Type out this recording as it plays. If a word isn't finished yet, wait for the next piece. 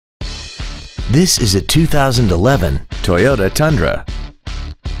This is a 2011 Toyota Tundra.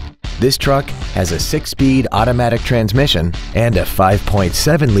 This truck has a 6-speed automatic transmission and a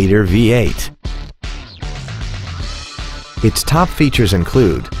 5.7-liter V8. Its top features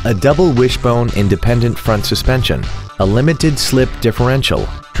include a double wishbone independent front suspension, a limited slip differential,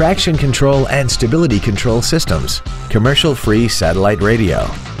 traction control and stability control systems, commercial-free satellite radio,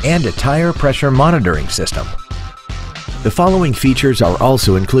 and a tire pressure monitoring system. The following features are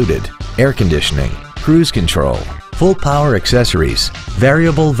also included: air conditioning, cruise control, full power accessories,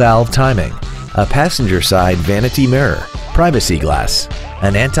 variable valve timing, a passenger side vanity mirror, privacy glass,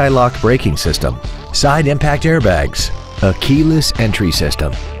 an anti-lock braking system, side impact airbags, a keyless entry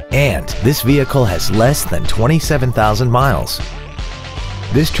system, and this vehicle has less than 27,000 miles.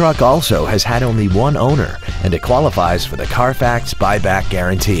 This truck also has had only one owner and it qualifies for the Carfax buyback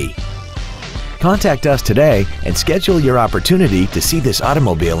guarantee. Contact us today and schedule your opportunity to see this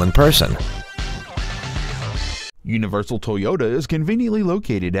automobile in person. Universal Toyota is conveniently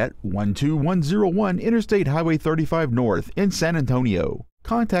located at 12101 Interstate Highway 35 North in San Antonio.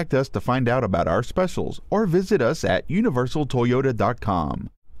 Contact us to find out about our specials or visit us at universaltoyota.com.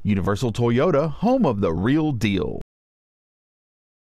 Universal Toyota, home of the real deal.